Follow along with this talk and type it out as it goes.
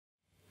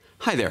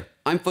Hi there,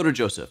 I'm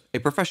PhotoJoseph, a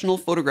professional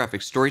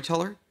photographic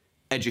storyteller,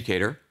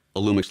 educator, a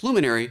Lumix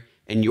luminary,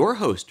 and your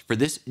host for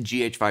this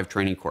GH5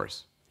 training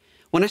course.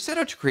 When I set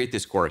out to create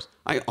this course,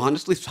 I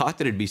honestly thought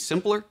that it'd be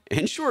simpler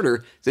and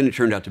shorter than it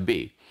turned out to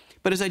be.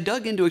 But as I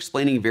dug into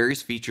explaining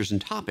various features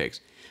and topics,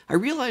 I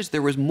realized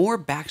there was more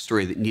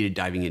backstory that needed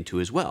diving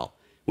into as well,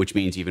 which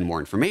means even more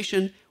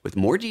information with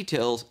more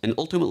details and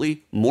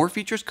ultimately more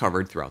features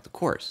covered throughout the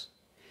course.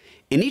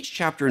 In each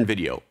chapter and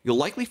video, you'll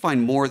likely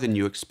find more than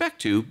you expect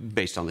to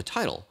based on the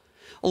title,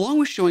 along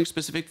with showing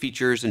specific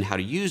features and how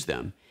to use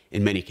them.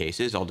 In many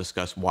cases, I'll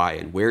discuss why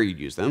and where you'd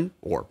use them,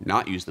 or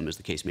not use them as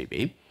the case may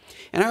be,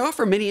 and I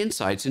offer many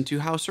insights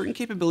into how certain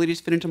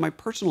capabilities fit into my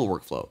personal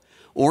workflow,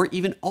 or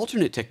even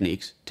alternate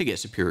techniques to get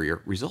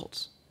superior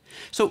results.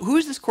 So who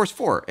is this course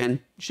for, and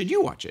should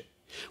you watch it?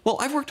 Well,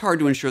 I've worked hard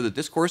to ensure that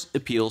this course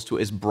appeals to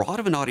as broad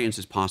of an audience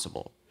as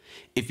possible.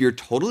 If you're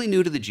totally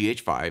new to the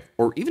GH5,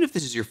 or even if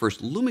this is your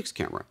first Lumix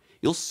camera,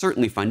 you'll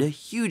certainly find a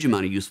huge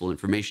amount of useful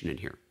information in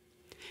here.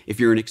 If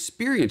you're an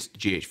experienced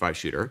GH5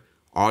 shooter,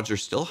 odds are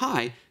still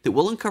high that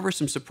we'll uncover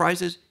some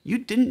surprises you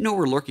didn't know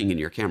were lurking in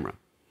your camera.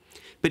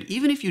 But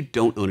even if you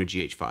don't own a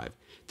GH5,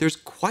 there's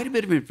quite a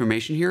bit of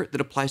information here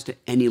that applies to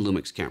any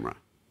Lumix camera.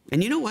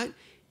 And you know what?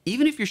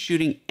 Even if you're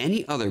shooting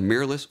any other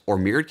mirrorless or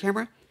mirrored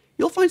camera,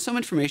 you'll find some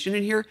information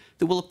in here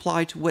that will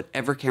apply to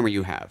whatever camera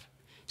you have.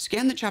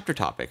 Scan the chapter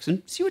topics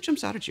and see what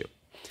jumps out at you.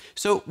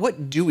 So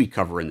what do we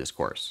cover in this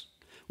course?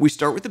 We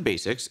start with the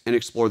basics and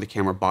explore the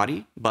camera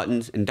body,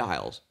 buttons, and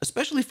dials,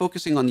 especially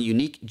focusing on the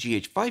unique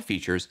GH5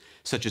 features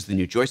such as the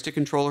new joystick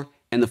controller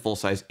and the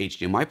full-size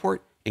HDMI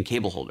port and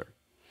cable holder.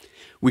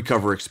 We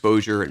cover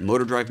exposure and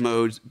motor drive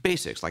modes,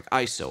 basics like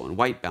ISO and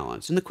white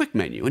balance, and the quick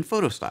menu and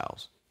photo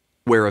styles.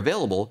 Where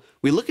available,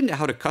 we look into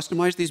how to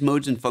customize these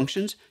modes and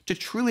functions to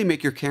truly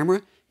make your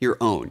camera your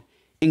own,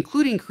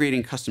 including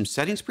creating custom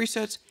settings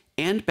presets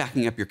and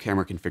backing up your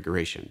camera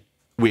configuration.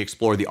 We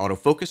explore the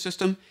autofocus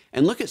system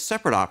and look at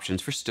separate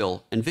options for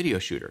still and video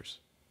shooters.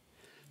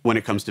 When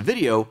it comes to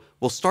video,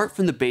 we'll start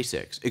from the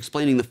basics,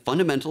 explaining the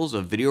fundamentals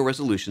of video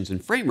resolutions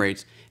and frame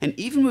rates, and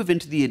even move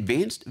into the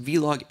advanced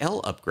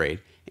Vlog-L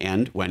upgrade,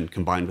 and when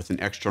combined with an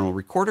external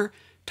recorder,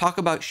 talk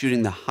about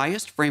shooting the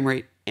highest frame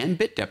rate and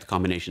bit depth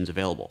combinations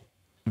available.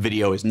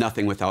 Video is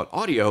nothing without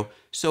audio,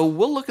 so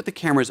we'll look at the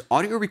camera's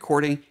audio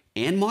recording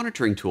and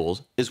monitoring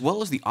tools, as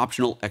well as the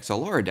optional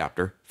XLR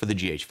adapter for the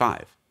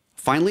GH5.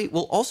 Finally,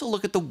 we'll also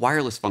look at the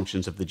wireless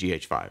functions of the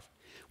GH5.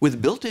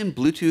 With built-in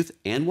Bluetooth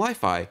and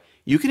Wi-Fi,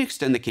 you can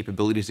extend the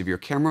capabilities of your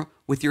camera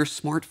with your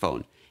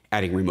smartphone,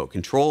 adding remote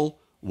control,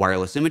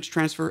 wireless image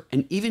transfer,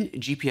 and even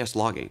GPS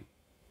logging.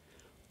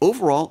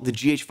 Overall, the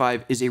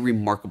GH5 is a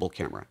remarkable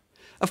camera.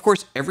 Of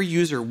course, every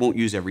user won't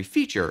use every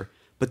feature,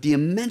 but the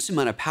immense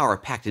amount of power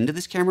packed into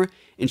this camera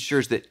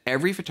ensures that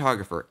every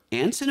photographer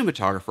and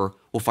cinematographer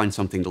will find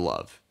something to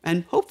love.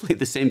 And hopefully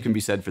the same can be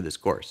said for this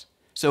course.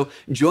 So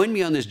join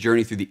me on this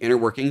journey through the inner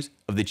workings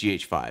of the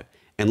GH5,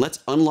 and let's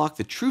unlock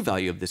the true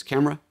value of this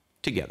camera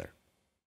together.